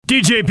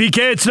DJ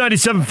PK, it's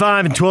 97.5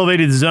 and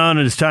 1280 The Zone,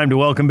 and it's time to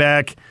welcome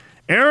back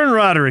Aaron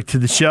Roderick to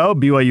the show,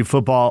 BYU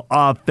football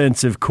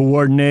offensive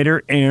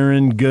coordinator.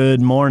 Aaron,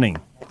 good morning.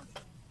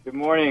 Good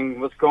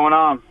morning. What's going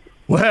on?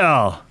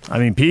 Well, I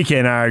mean, PK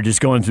and I are just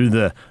going through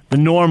the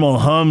normal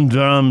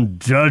humdrum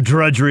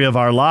drudgery of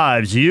our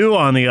lives. You,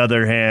 on the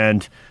other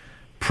hand,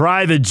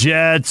 private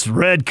jets,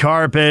 red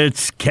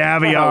carpets,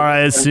 caviar, I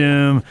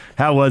assume.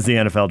 How was the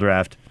NFL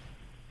draft?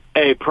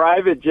 Hey,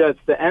 private jets.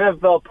 The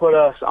NFL put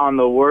us on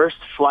the worst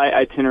flight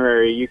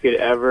itinerary you could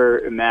ever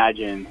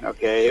imagine.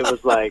 Okay, it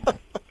was like,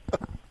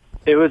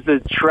 it was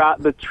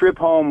the trip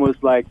home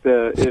was like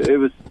it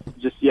was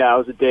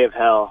a day of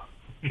hell,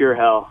 pure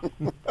hell.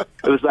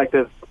 It was like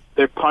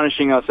they're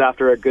punishing us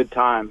after a good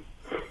time.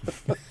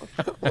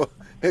 Well,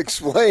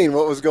 explain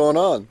what was going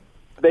on.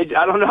 I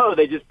don't know.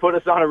 They just put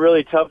us on a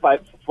really tough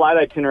flight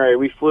itinerary.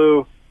 We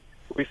flew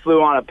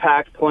on a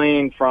packed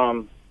plane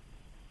from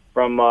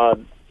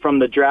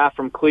the draft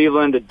from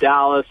Cleveland to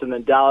Dallas, and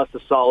then Dallas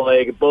to Salt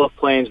Lake. Both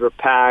planes were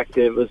packed.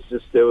 It was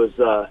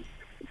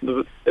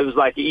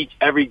like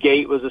every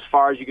gate was as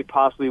far as you could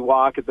possibly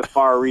walk at the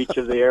far reach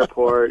of the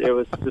airport. It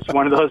was just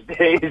one of those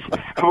days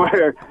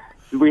where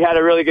we had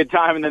a really good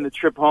time, and then the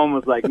trip home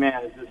was like,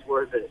 man, is this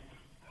worth it?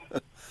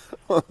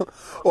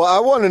 Well, I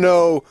want to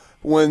know,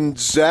 when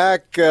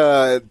Zach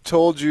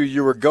told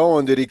you were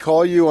going, did he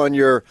call you on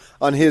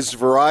his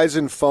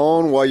Verizon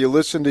phone while you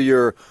listened to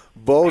your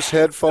Bose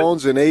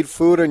headphones and ate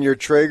food on your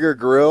Traeger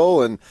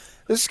grill? And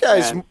this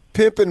guy's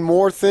pimping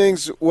more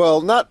things. Well,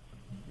 I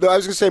was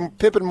going to say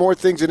pimping more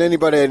things than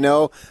anybody I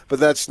know, but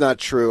that's not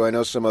true. I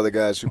know some other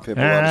guys who pimp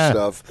a lot of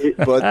stuff.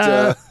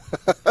 But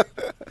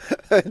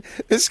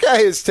this guy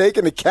is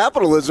taking the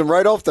capitalism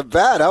right off the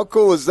bat. How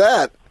cool is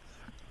that?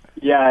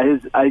 Yeah,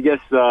 I guess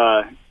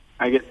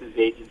his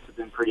agents have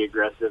been pretty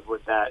aggressive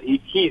with that.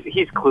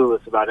 He's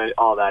clueless about it,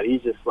 all that.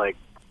 He's just like,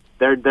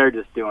 they're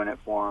just doing it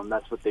for him.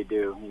 That's what they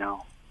do, you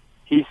know.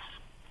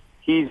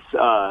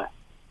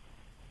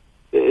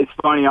 It's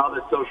funny, all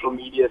the social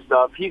media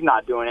stuff. He's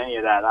not doing any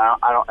of that. I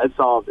don't.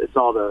 It's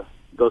all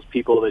those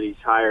people that he's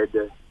hired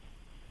to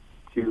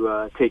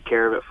take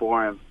care of it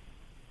for him.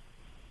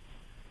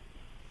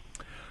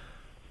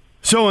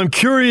 So I'm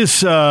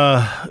curious,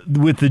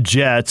 with the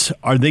Jets,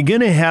 are they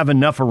going to have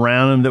enough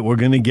around him that we're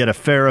going to get a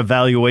fair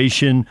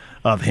evaluation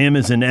of him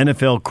as an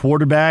NFL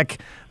quarterback?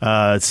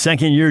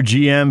 Second-year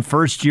GM,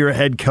 first-year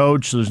head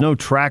coach. So there's no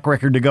track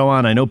record to go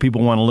on. I know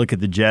people want to look at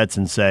the Jets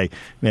and say,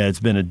 man, it's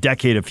been a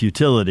decade of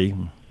futility.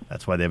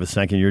 That's why they have a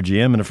second-year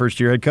GM and a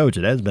first-year head coach.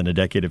 It has been a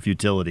decade of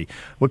futility.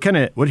 What kind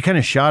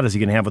of shot is he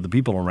going to have with the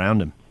people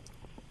around him?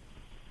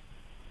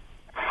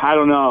 I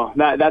don't know.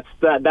 That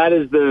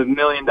is the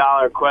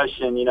million-dollar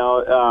question, you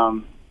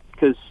know,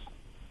 because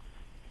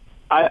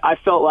I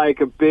felt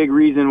like a big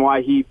reason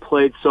why he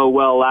played so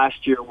well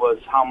last year was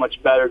how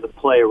much better the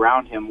play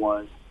around him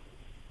was.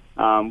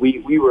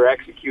 We were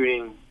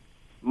executing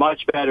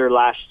much better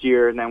last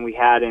year than we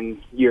had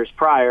in years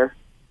prior,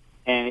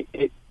 and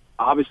it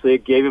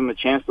gave him a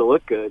chance to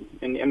look good.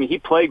 And I mean, he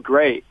played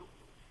great,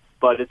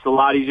 but it's a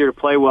lot easier to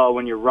play well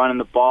when you're running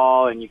the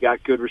ball and you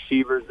got good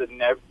receivers and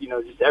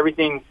just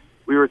everything.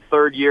 We were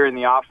third year in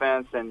the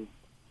offense, and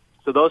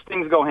so those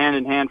things go hand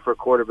in hand for a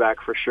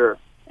quarterback for sure.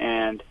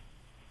 And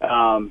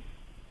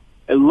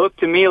it looked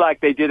to me like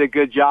they did a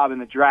good job in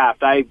the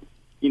draft. I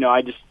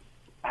just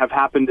have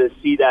happened to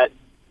see that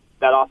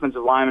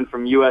offensive lineman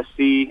from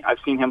USC. I've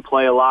seen him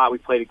play a lot. We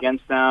played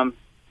against them.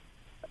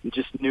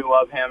 Just knew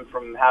of him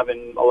from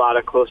having a lot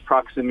of close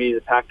proximity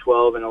to the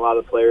Pac-12 and a lot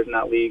of the players in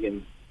that league,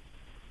 and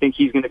I think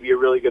he's going to be a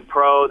really good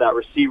pro. That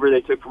receiver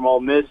they took from Ole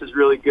Miss is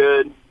really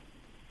good.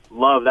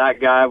 Love that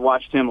guy. I've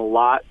watched him a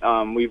lot.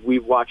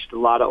 We've watched a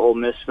lot of Ole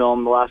Miss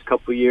film the last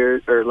couple of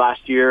years, or last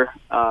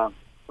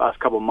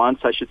couple of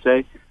months, I should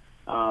say.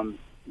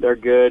 They're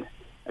good.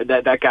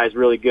 That guy's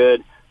really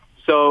good.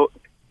 So,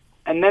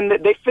 and then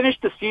they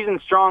finished the season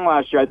strong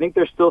last year. I think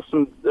there's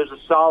a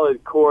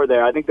solid core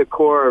there. I think the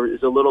core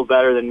is a little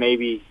better than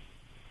maybe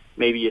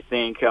you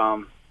think.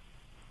 And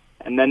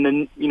then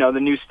the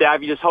new staff,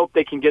 you just hope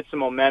they can get some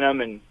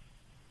momentum and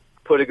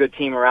put a good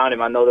team around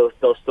him. I know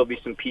there'll still be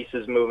some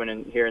pieces moving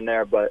in here and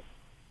there, but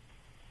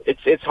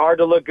it's hard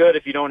to look good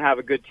if you don't have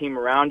a good team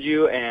around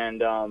you,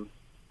 and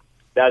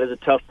that is a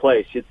tough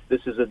place.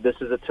 This is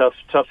a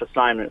tough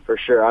assignment for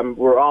sure.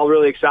 We're all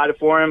really excited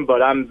for him,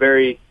 but I'm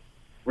very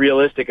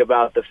realistic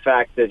about the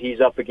fact that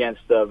he's up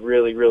against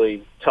really,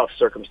 really tough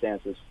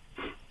circumstances.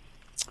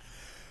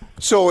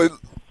 So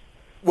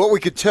what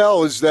we could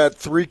tell is that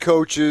three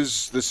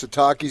coaches, the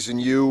Satakis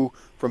and you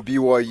from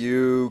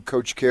BYU,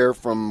 Coach Kerr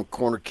from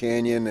Corner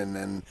Canyon, and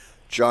then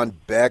John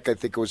Beck, I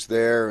think, was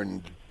there,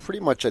 and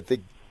pretty much I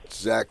think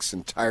Zach's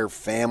entire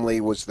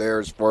family was there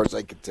as far as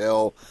I could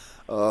tell.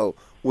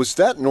 Was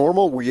that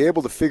normal? Were you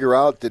able to figure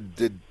out,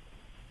 did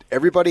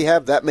everybody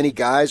have that many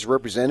guys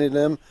representing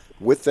them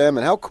with them?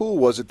 And how cool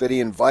was it that he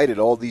invited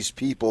all these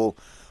people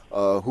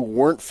who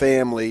weren't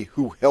family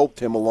who helped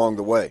him along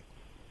the way?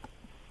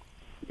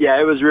 Yeah,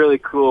 it was really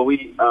cool.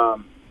 We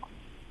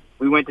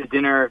went to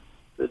dinner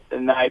the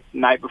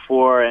night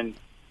before, and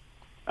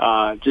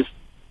just,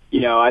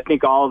 I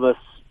think all of us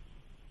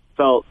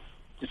felt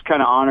just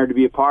kind of honored to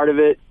be a part of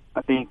it.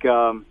 I think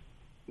I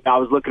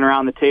was looking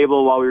around the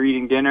table while we were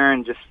eating dinner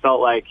and just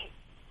felt like,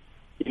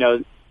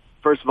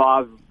 first of all,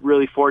 I was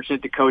really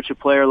fortunate to coach a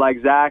player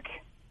like Zach.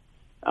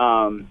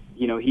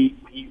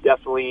 He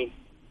definitely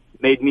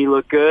made me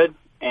look good.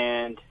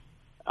 And,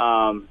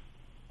 I'm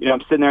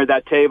sitting there at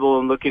that table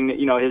and looking,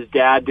 his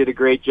dad did a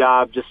great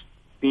job just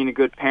being a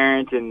good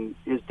parent. And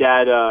his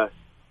dad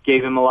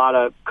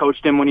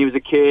coached him when he was a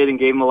kid and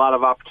gave him a lot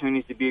of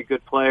opportunities to be a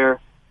good player.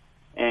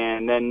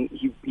 And then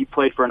he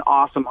played for an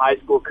awesome high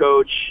school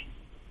coach.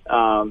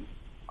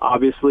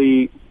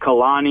 Obviously,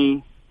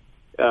 Kalani,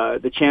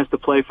 the chance to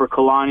play for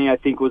Kalani, I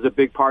think, was a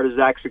big part of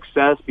Zach's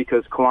success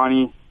because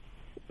Kalani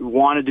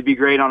wanted to be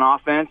great on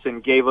offense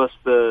and gave us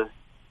the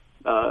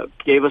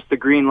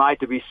green light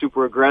to be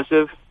super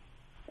aggressive.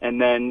 And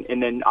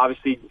then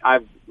obviously I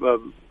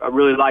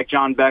really like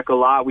John Beck a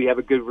lot. We have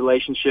a good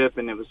relationship,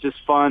 and it was just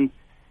fun.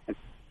 And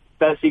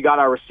Bessie got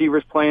our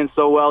receivers playing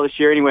so well this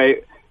year.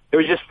 Anyway, it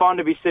was just fun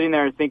to be sitting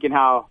there and thinking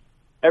how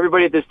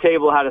everybody at this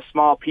table had a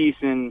small piece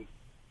in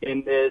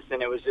this,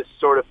 and it was just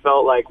sort of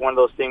felt like one of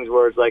those things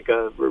where it's like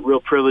a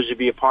real privilege to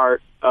be a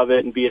part of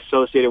it and be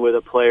associated with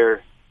a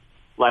player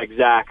like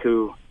Zach,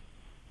 who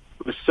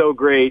was so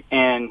great.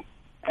 And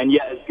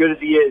yet, as good as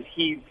he is,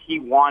 he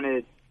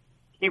wanted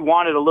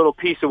a little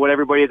piece of what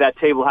everybody at that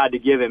table had to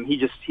give him.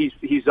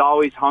 He's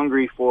always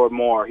hungry for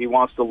more. He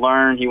wants to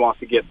learn. He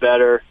wants to get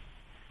better.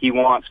 He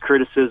wants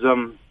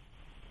criticism.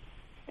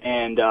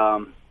 And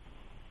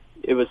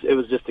it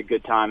was just a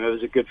good time. It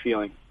was a good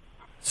feeling.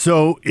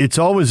 So it's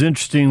always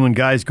interesting when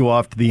guys go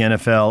off to the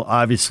NFL.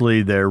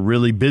 Obviously, they're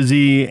really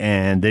busy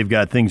and they've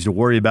got things to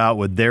worry about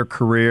with their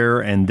career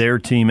and their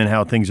team and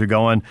how things are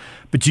going.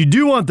 But you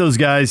do want those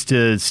guys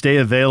to stay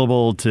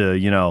available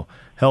to,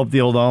 help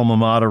the old alma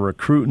mater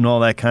recruit and all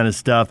that kind of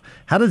stuff.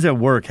 How does that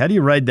work? How do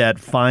you ride that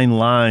fine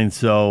line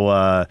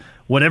so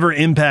whatever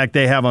impact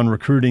they have on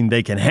recruiting,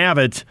 they can have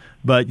it,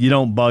 but you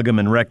don't bug them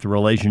and wreck the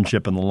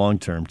relationship in the long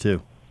term,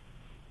 too?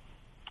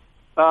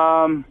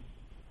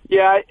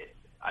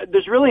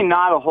 There's really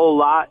not a whole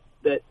lot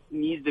that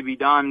needs to be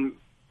done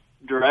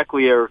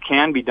directly or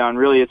can be done.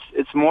 Really,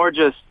 it's more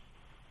just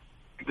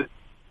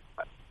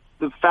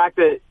the fact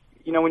that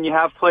when you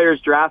have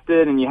players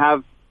drafted and you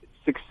have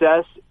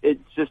success, it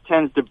just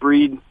tends to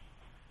breed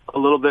a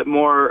little bit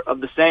more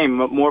of the same.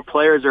 More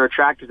players are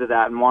attracted to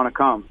that and want to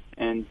come.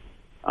 And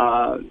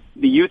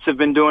the Utes have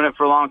been doing it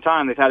for a long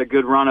time. They've had a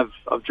good run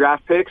of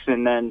draft picks,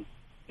 and then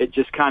it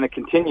just kind of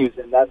continues.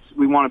 And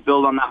we want to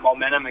build on that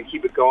momentum and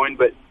keep it going.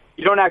 But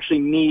you don't actually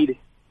need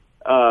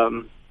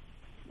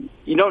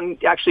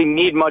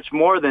much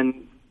more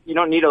than you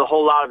don't need a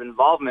whole lot of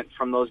involvement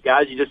from those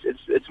guys.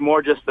 It's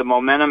more just the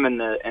momentum and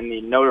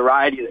the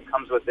notoriety that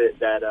comes with it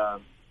that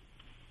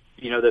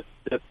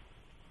that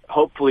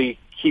hopefully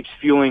keeps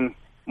fueling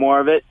more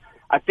of it.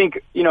 I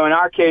think in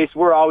our case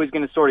we're always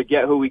going to sort of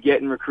get who we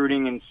get in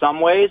recruiting in some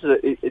ways.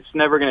 It's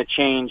never going to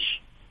change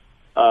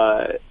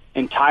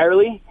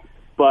entirely,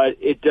 but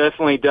it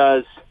definitely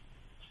does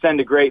send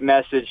a great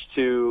message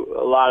to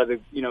a lot of the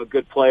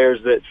good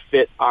players that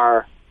fit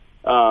our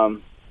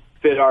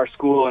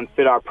school and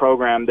fit our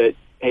program, that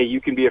hey, you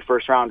can be a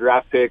first round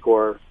draft pick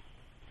or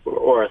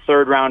a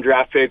third round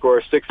draft pick or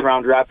a sixth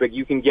round draft pick.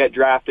 You can get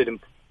drafted and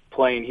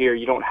playing here.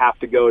 You don't have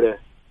to go to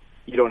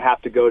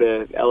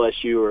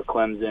LSU or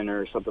Clemson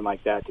or something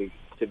like that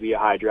to be a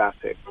high draft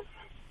pick.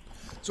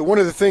 So one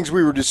of the things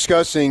we were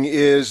discussing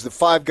is the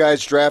 5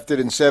 guys drafted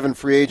and 7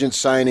 free agent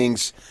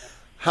signings.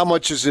 How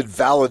much does it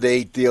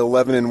validate the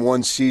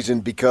 11-1 season?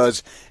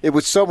 Because it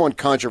was somewhat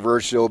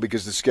controversial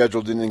because the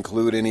schedule didn't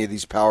include any of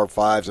these Power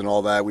Fives and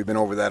all that. We've been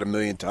over that a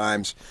million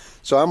times.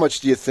 So how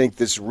much do you think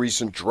this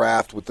recent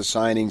draft with the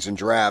signings and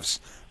drafts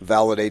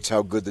validates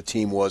how good the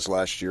team was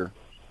last year?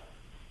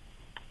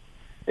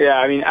 Yeah,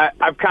 I mean,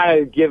 I'm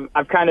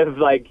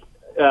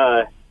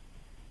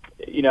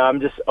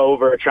just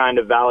over trying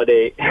to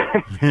validate.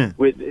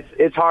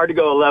 It's hard to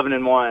go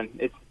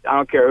 11-1. I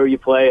don't care who you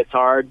play. It's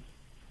hard.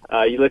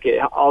 You look at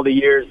all the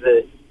years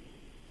that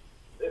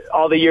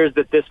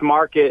this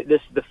market,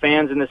 the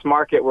fans in this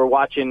market were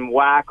watching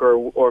WAC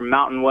or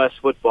Mountain West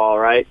football,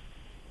 right?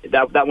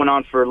 That went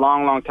on for a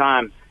long, long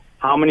time.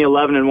 How many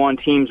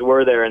 11-1 teams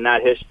were there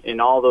in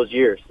all those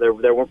years? There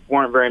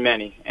weren't very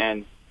many,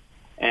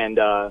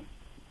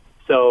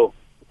 so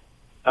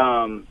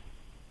for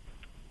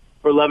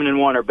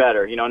 11-1 or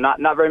better,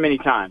 not very many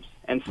times.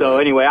 And so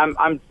anyway,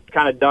 I'm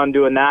kind of done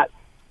doing that.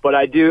 But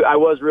I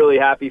was really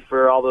happy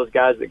for all those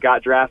guys that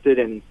got drafted,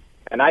 and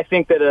I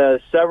think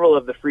that several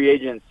of the free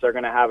agents are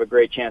going to have a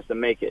great chance to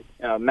make it.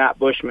 Matt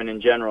Bushman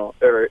in general,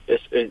 or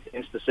in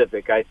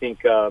specific, I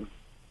think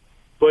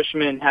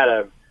Bushman had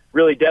a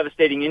really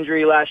devastating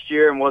injury last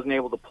year and wasn't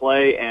able to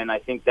play, and I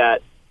think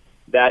that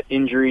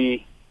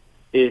injury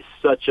is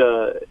such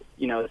a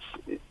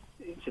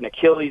it's an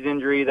Achilles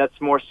injury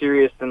that's more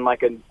serious than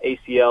like an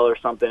ACL or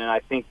something, and I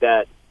think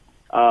that.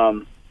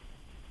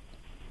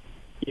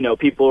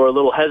 People are a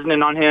little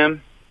hesitant on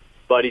him,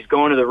 but he's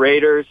going to the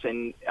Raiders,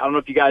 and I don't know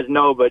if you guys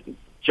know, but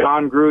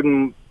John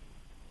Gruden,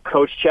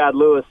 Coach Chad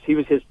Lewis, he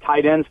was his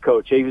tight ends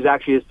coach. He was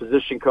actually his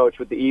position coach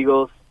with the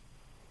Eagles.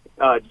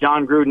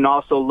 John Gruden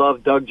also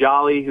loved Doug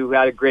Jolly, who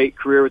had a great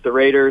career with the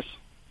Raiders.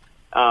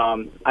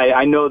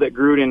 I know that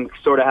Gruden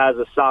sort of has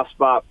a soft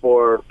spot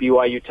for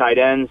BYU tight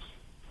ends,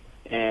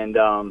 and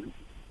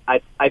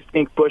I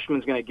think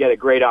Bushman's going to get a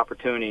great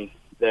opportunity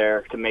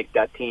there to make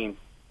that team.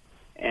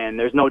 And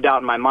there's no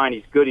doubt in my mind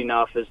he's good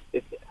enough.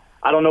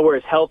 I don't know where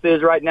his health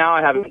is right now.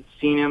 I haven't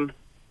seen him.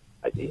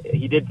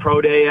 He did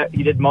pro day.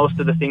 He did most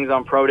of the things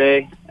on pro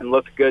day and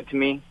looked good to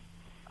me.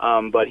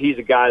 But he's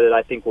a guy that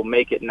I think will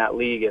make it in that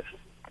league if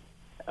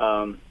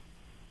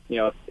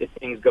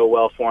things go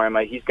well for him.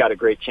 He's got a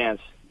great chance.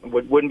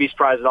 Wouldn't be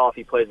surprised at all if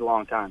he plays a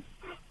long time.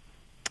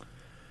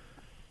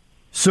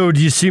 So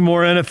do you see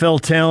more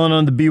NFL talent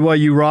on the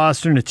BYU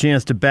roster and a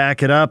chance to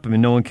back it up? I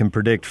mean, no one can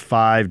predict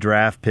 5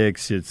 draft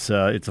picks. It's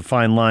a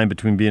fine line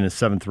between being a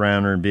 7th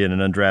rounder and being an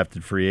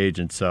undrafted free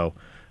agent. So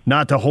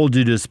not to hold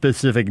you to a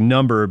specific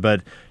number,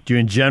 but do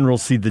you in general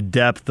see the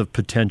depth of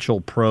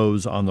potential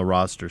pros on the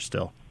roster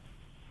still?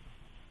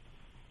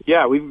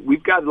 Yeah,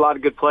 we've got a lot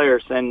of good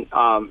players, and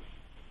I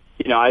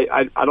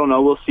don't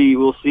know. We'll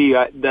see.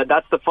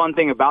 That's the fun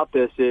thing about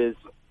this is,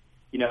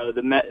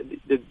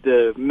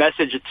 the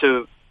message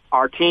to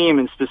our team,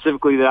 and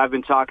specifically that I've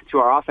been talking to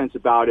our offense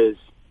about, is,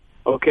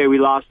 okay, we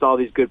lost all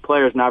these good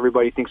players. Now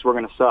everybody thinks we're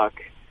going to suck.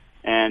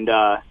 And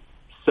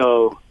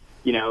so,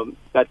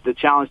 that's the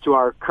challenge to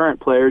our current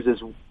players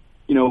is,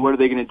 what are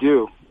they going to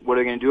do? What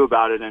are they going to do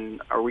about it?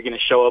 And are we going to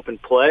show up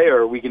and play, or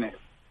are we going to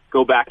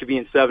go back to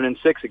being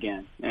 7-6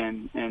 again?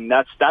 And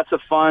that's a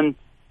fun.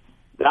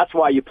 That's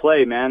why you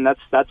play, man.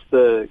 That's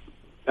the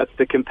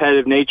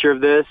competitive nature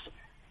of this.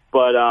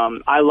 But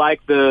I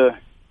like the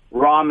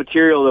raw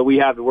material that we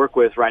have to work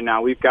with right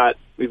now. We've got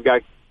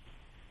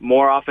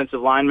more offensive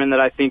linemen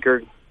that I think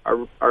are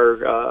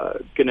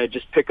going to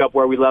just pick up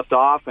where we left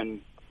off,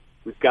 and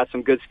we've got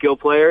some good skill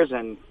players,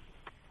 and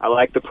I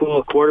like the pool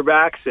of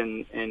quarterbacks,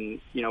 and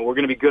we're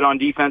going to be good on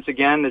defense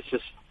again. It's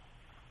just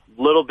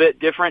a little bit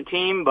different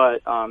team,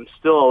 but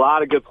still a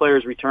lot of good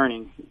players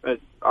returning.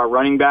 Our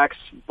running backs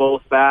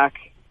both back,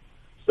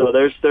 so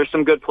there's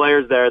some good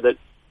players there that,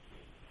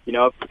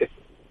 if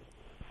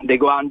they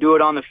go out and do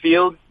it on the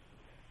field,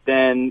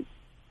 then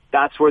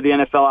that's where the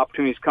NFL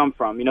opportunities come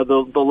from.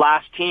 The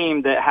last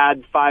team that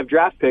had 5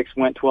 draft picks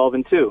went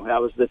 12-2.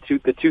 That was the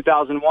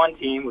 2001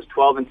 team was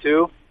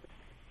 12-2,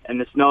 and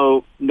it's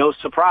no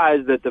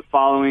surprise that the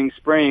following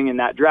spring in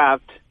that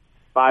draft,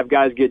 5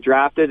 guys get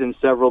drafted and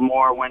several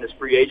more went as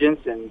free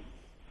agents, and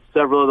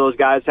several of those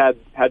guys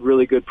had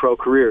really good pro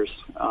careers.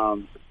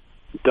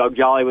 Doug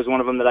Jolly was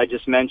one of them that I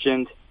just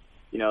mentioned.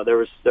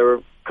 There were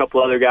a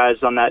couple other guys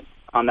on that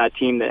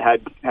team that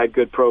had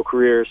good pro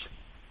careers.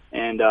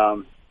 And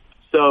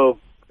so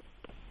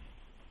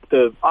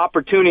the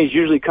opportunities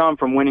usually come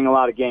from winning a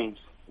lot of games,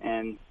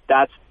 and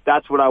that's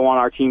what I want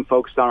our team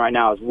focused on right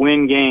now is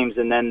win games,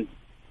 and then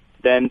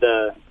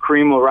the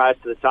cream will rise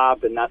to the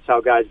top, and that's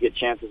how guys get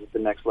chances at the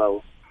next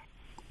level.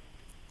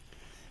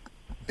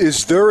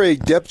 Is there a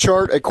depth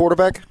chart at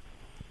quarterback?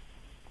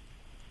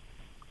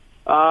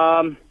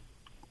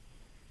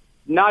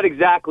 Not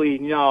exactly.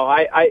 No,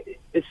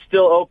 it's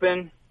still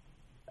open.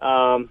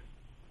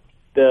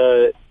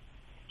 The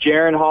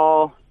Jaron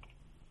Hall,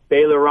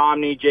 Baylor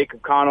Romney,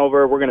 Jacob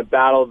Conover, we're going to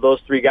battle. Those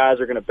 3 guys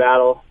are going to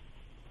battle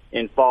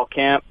in fall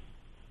camp.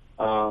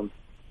 Soljay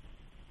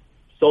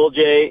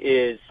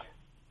is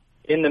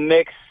in the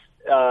mix.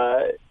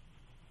 I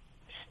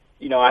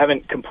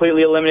haven't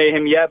completely eliminated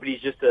him yet, but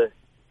he's just a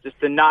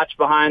notch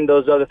behind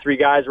those other 3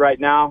 guys right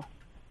now.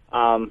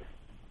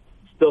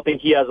 Still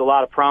think he has a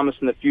lot of promise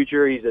in the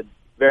future. He's a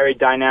very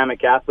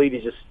dynamic athlete.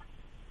 He's just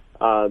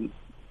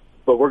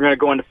but we're going to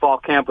go into fall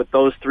camp with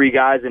those 3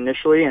 guys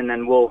initially, and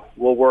then we'll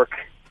work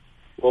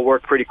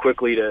pretty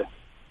quickly to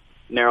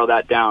narrow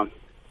that down.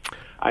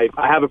 I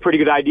have a pretty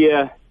good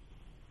idea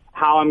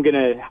how I'm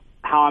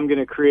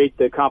gonna create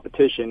the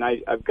competition.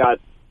 I've got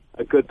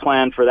a good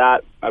plan for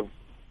that. I've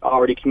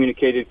already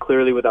communicated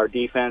clearly with our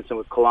defense and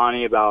with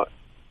Kalani about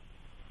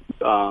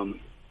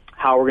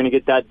how we're going to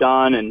get that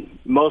done, and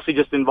mostly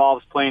just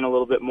involves playing a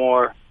little bit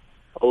more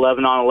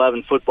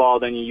 11-on-11 football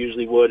than you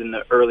usually would in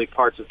the early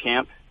parts of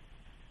camp.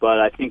 But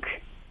I think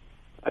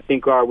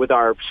with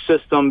our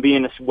system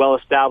being well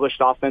established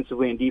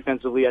offensively and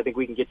defensively, I think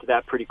we can get to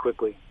that pretty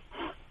quickly.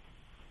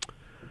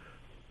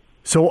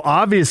 So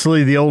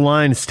obviously the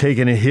O-line is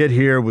taking a hit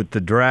here with the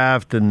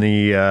draft and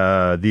the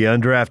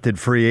undrafted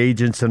free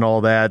agents and all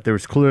that.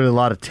 There's clearly a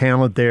lot of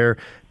talent there.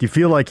 Do you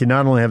feel like you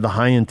not only have the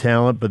high-end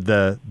talent, but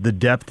the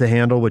depth to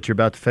handle what you're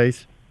about to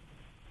face?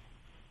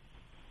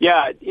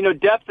 Yeah,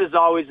 depth is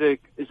always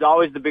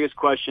the biggest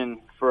question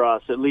for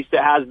us. At least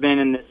it has been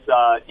in this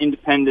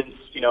independence,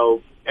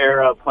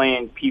 era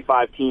playing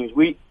P5 teams.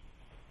 We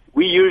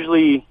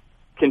usually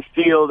can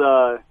field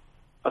a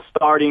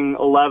starting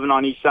 11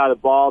 on each side of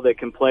the ball that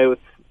can play with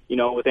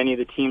any of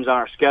the teams on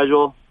our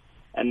schedule.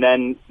 And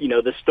then,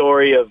 the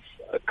story of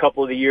a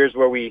couple of the years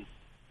where we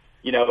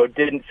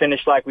didn't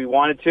finish like we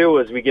wanted to,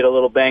 as we get a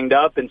little banged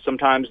up, and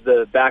sometimes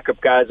the backup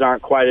guys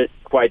aren't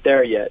quite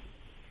there yet.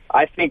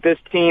 I think this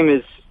team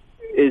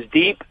is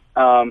deep.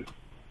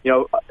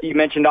 You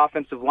mentioned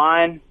offensive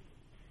line.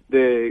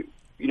 We're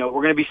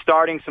going to be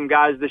starting some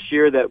guys this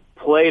year that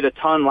played a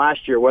ton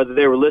last year, whether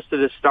they were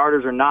listed as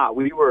starters or not.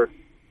 We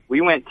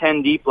went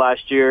 10 deep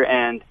last year,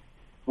 and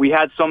we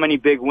had so many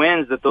big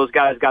wins that those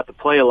guys got to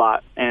play a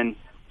lot, and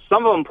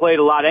some of them played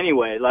a lot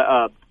anyway.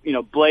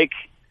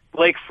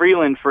 Blake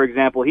Freeland, for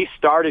example, he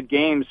started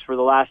games for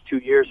the last 2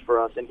 years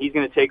for us, and he's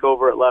going to take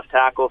over at left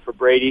tackle for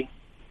Brady.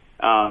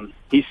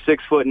 He's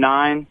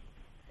 6'9",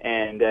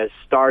 and has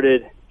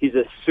started. He's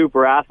a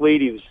super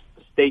athlete. He was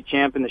state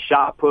champ in the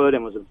shot put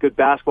and was a good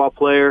basketball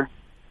player.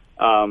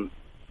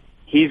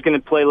 He's going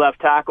to play left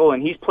tackle,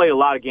 and he's played a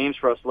lot of games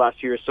for us the last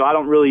 2 years, so I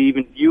don't really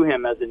even view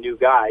him as a new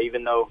guy,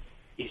 even though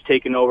he's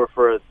taken over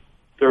for a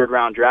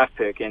third-round draft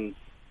pick. And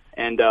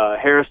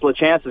Harris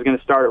LaChance is going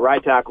to start at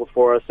right tackle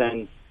for us,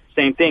 and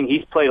same thing.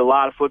 He's played a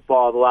lot of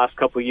football the last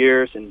couple of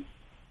years, and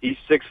he's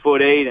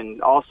 6'8"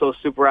 and also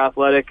super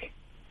athletic.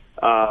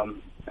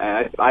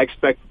 I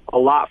expect a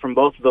lot from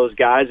both of those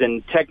guys,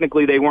 and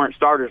technically they weren't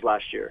starters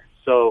last year.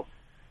 So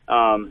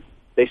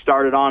they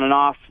started on and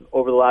off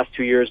over the last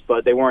 2 years,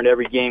 but they weren't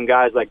every game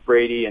guys like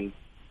Brady and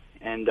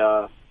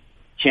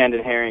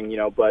Chandon Herring,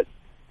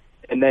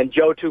 And then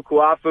Joe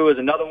Tukuafu is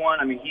another one.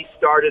 I mean, he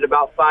started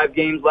about 5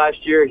 games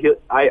last year.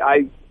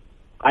 I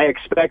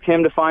expect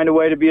him to find a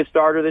way to be a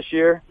starter this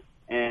year.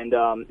 And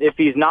if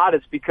he's not,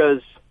 it's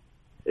because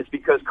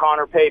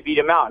Connor Pay beat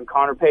him out. And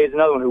Connor Pay is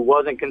another one who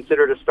wasn't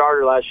considered a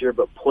starter last year,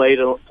 but played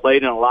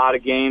in a lot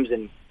of games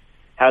and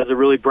has a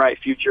really bright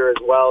future as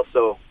well.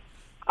 So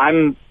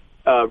I'm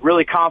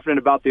really confident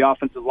about the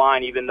offensive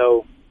line, even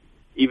though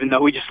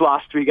we just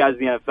lost 3 guys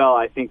in the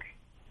NFL.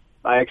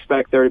 I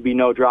expect there to be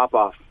no drop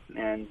off.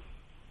 And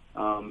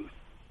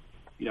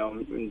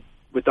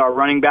with our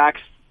running backs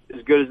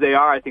as good as they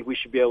are, I think we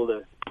should be able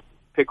to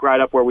pick right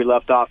up where we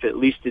left off. At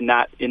least in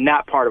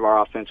that part of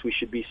our offense, we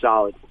should be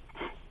solid.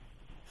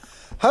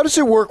 How does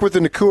it work with the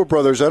Nakua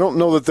brothers? I don't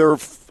know that they're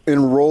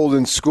enrolled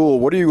in school.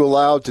 What are you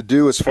allowed to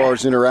do as far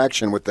as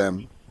interaction with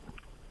them?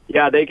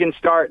 Yeah, they can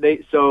start.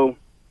 They're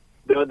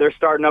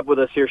starting up with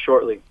us here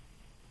shortly.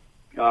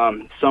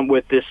 Some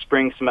with this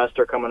spring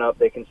semester coming up,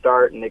 they can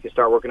start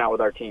working out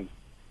with our team.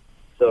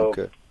 So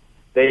okay.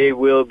 They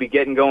will be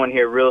getting going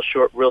here real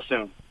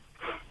soon.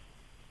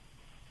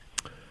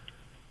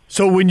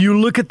 So when you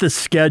look at the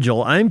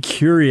schedule, I'm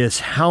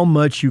curious how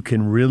much you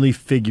can really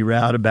figure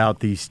out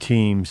about these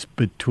teams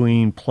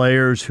between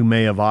players who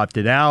may have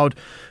opted out,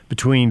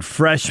 between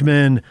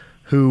freshmen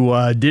who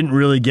didn't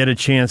really get a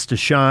chance to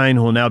shine,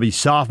 who will now be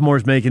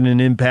sophomores making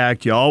an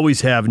impact. You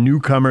always have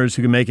newcomers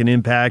who can make an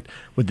impact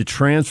with the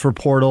transfer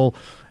portal.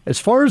 As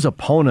far as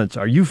opponents,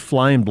 are you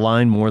flying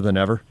blind more than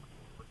ever?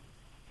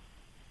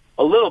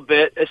 A little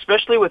bit,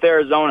 especially with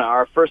Arizona,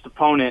 our first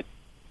opponent.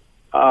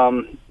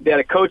 They had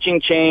a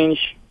coaching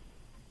change.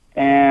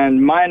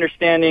 And my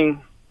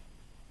understanding,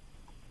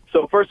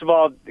 so first of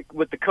all,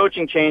 with the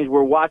coaching change,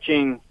 we're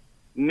watching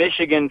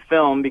Michigan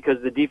film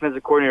because the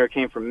defensive coordinator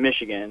came from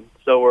Michigan.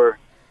 So we're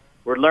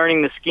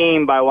learning the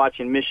scheme by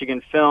watching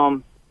Michigan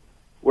film.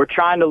 We're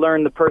trying to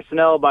learn the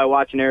personnel by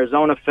watching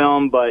Arizona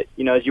film, but,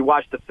 as you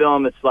watch the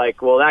film, it's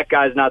like, well, that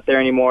guy's not there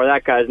anymore,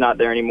 that guy's not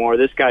there anymore,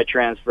 this guy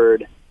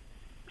transferred.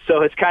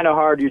 So it's kind of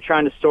hard. You're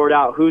trying to sort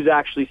out who's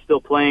actually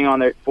still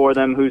playing for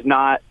them, who's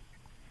not.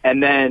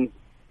 And then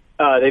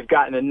they've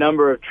gotten a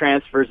number of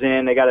transfers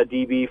in. They got a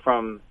DB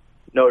from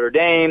Notre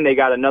Dame. They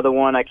got another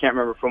one, I can't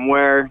remember from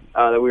where,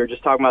 that we were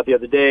just talking about the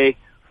other day.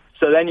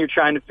 So then you're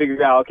trying to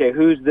figure out, okay,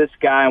 who's this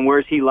guy and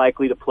where's he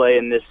likely to play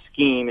in this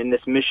scheme, in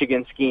this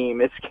Michigan scheme?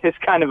 It's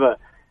kind of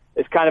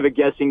a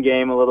guessing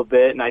game a little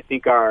bit, and I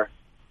think our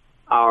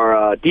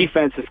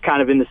defense is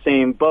kind of in the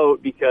same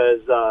boat because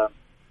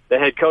the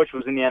head coach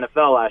was in the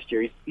NFL last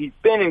year. He's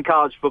been in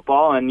college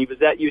football, and he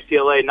was at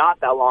UCLA not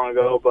that long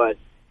ago, but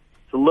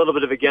it's a little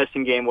bit of a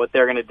guessing game what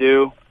they're going to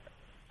do.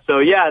 So,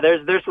 yeah,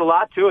 there's a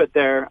lot to it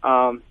there.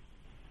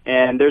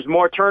 And there's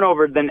more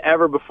turnover than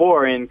ever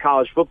before in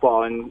college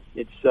football, and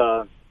it's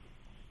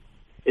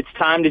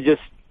time to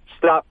just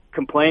stop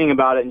complaining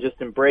about it and just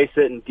embrace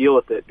it and deal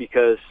with it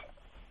because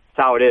it's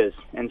how it is.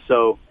 And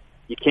so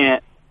you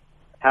can't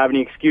have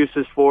any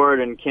excuses for it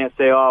and can't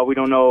say, oh, we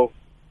don't know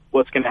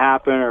what's going to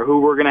happen or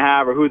who we're going to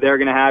have or who they're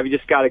going to have. You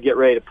just got to get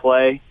ready to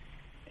play.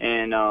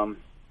 And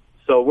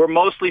so we're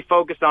mostly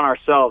focused on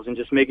ourselves and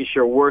just making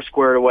sure we're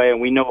squared away and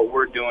we know what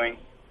we're doing.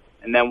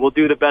 And then we'll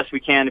do the best we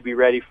can to be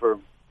ready for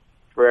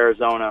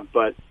Arizona.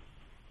 But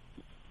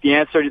the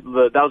answer,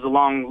 that was a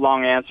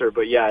long answer,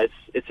 but yeah,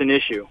 it's an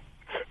issue.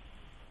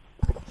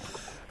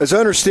 As I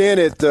understand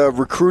it,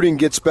 recruiting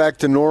gets back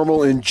to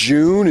normal in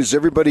June. Is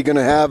everybody going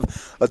to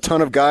have a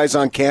ton of guys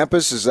on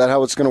campus? Is that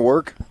how it's going to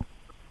work?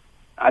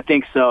 I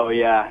think so,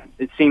 yeah.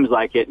 It seems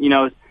like it.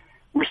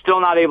 We're still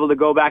not able to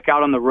go back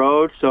out on the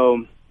road,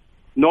 so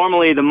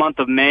normally the month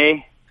of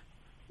May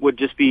would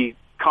just be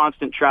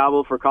constant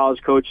travel for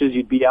college coaches.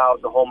 You'd be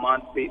out the whole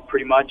month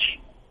pretty much.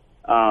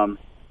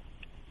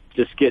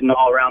 just getting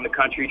all around the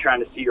country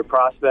trying to see your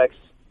prospects,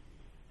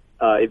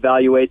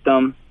 evaluate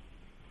them.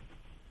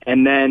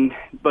 And then,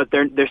 but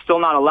they're still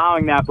not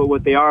allowing that. But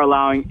what they are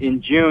allowing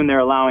in June, they're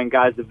allowing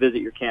guys to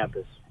visit your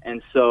campus.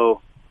 And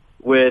so,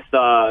 with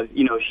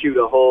shoot,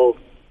 a whole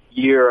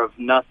year of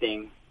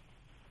nothing,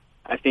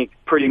 I think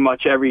pretty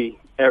much every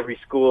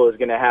school is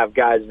going to have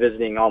guys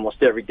visiting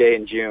almost every day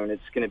in June.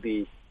 It's going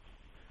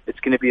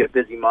to be a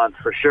busy month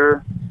for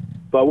sure.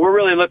 But we're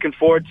really looking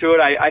forward to it.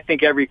 I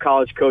think every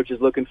college coach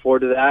is looking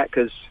forward to that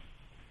because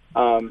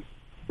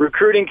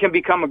recruiting can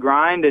become a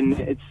grind, and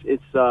it's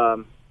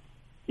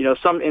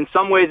in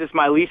some ways it's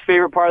my least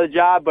favorite part of the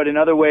job, but in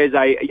other ways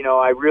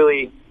I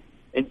really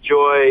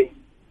enjoy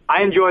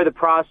the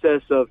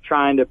process of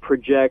trying to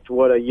project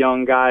what a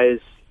young guy is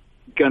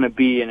going to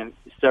be in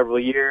several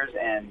years,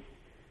 and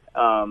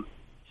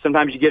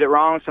sometimes you get it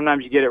wrong,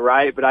 sometimes you get it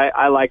right, but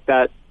I like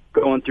that,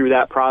 going through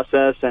that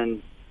process.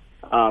 And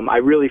I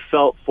really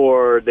felt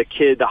for the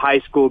high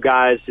school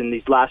guys in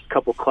these last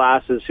couple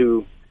classes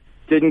who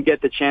didn't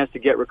get the chance to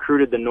get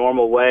recruited the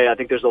normal way. I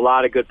think there's a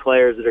lot of good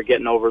players that are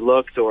getting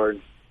overlooked or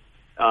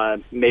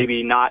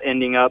maybe not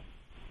ending up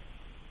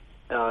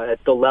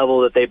at the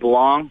level that they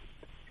belong.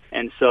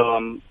 And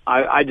so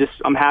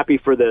I'm happy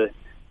for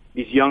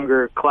these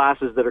younger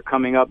classes that are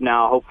coming up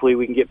now. Hopefully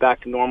we can get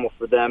back to normal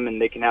for them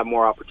and they can have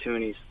more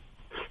opportunities.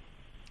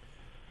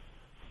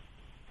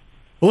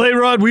 Well,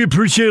 A-Rod, we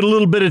appreciate a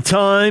little bit of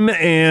time,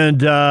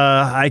 and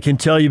I can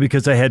tell you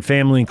because I had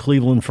family in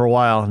Cleveland for a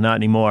while, not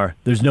anymore.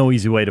 There's no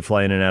easy way to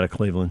fly in and out of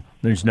Cleveland.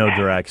 There's no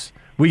directs.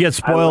 We get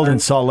spoiled in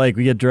Salt Lake.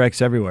 We get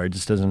directs everywhere. It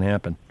just doesn't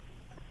happen.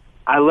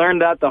 I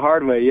learned that the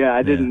hard way. Yeah,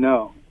 I didn't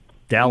know.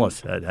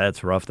 Dallas,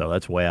 that's rough, though.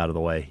 That's way out of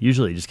the way.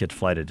 Usually you just get to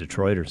fly to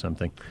Detroit or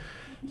something.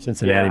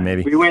 Cincinnati,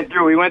 maybe. We went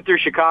through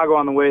Chicago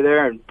on the way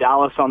there and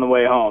Dallas on the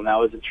way home. That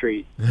was a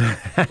treat.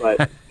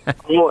 But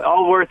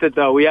all worth it,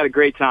 though. We had a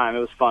great time. It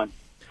was fun.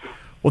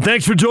 Well,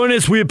 thanks for joining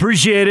us. We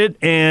appreciate it,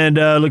 and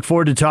look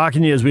forward to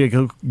talking to you as we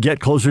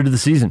get closer to the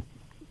season.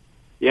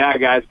 Yeah,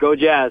 guys. Go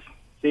Jazz.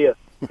 See ya.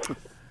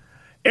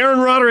 Aaron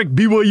Roderick,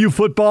 BYU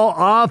football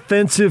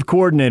offensive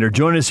coordinator.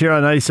 Join us here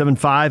on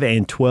 97.5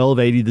 and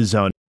 1280 The Zone.